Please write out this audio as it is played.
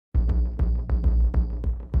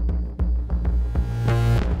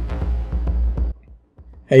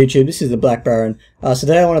Hey YouTube, this is the Black Baron.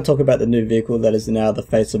 Today I want to talk about the new vehicle that is now the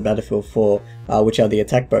face of Battlefield 4, which are the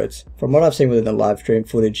attack boats. From what I've seen within the live stream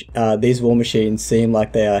footage, these war machines seem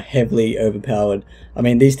like they are heavily overpowered. I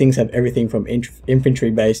mean, these things have everything from infantry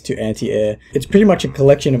base to anti-air. It's pretty much a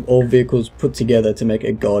collection of all vehicles put together to make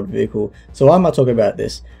a god vehicle. So why am I talking about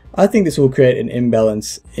this? I think this will create an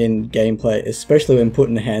imbalance in gameplay, especially when put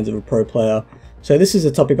in the hands of a pro player. So this is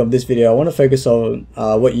the topic of this video. I want to focus on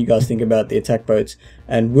what you guys think about the attack boats,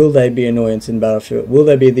 and will they be annoyance in Battlefield? Will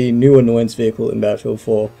they be the new annoyance vehicle in Battlefield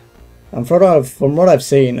 4? From what I've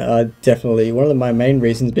seen, definitely. One of my main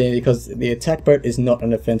reasons being because the attack boat is not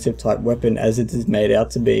an offensive type weapon as it is made out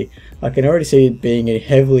to be. I can already see it being a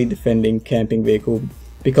heavily defending camping vehicle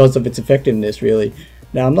because of its effectiveness, really.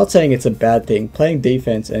 Now, I'm not saying it's a bad thing. Playing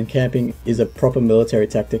defense and camping is a proper military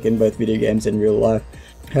tactic in both video games and real life.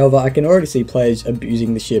 However, I can already see players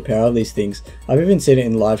abusing the sheer power of these things. I've even seen it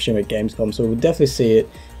in live stream at Gamescom, so we'll definitely see it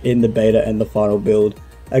in the beta and the final build.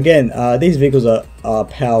 Again, these vehicles are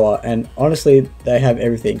power, and honestly, they have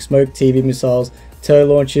everything. Smoke, TV missiles, tow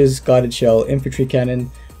launchers, guided shell, infantry cannon,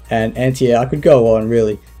 and anti-air. I could go on,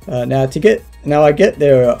 really. Now I get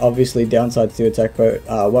there are obviously downsides to attack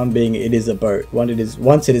boat. One being it is a boat.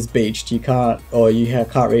 Once it is beached, you can't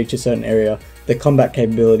reach a certain area. The combat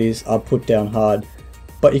capabilities are put down hard.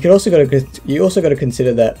 But you also got to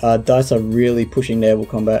consider that DICE are really pushing naval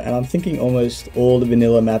combat, and I'm thinking almost all the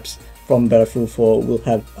vanilla maps from Battlefield 4 will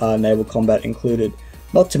have naval combat included.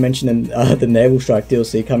 Not to mention the Naval Strike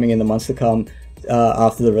DLC coming in the months to come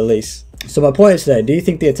after the release. So my point is today, do you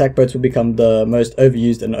think the attack boats will become the most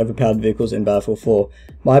overused and overpowered vehicles in Battlefield 4?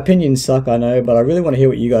 My opinions suck, I know, but I really want to hear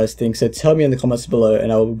what you guys think, so tell me in the comments below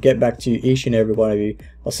and I will get back to each and every one of you.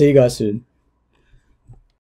 I'll see you guys soon.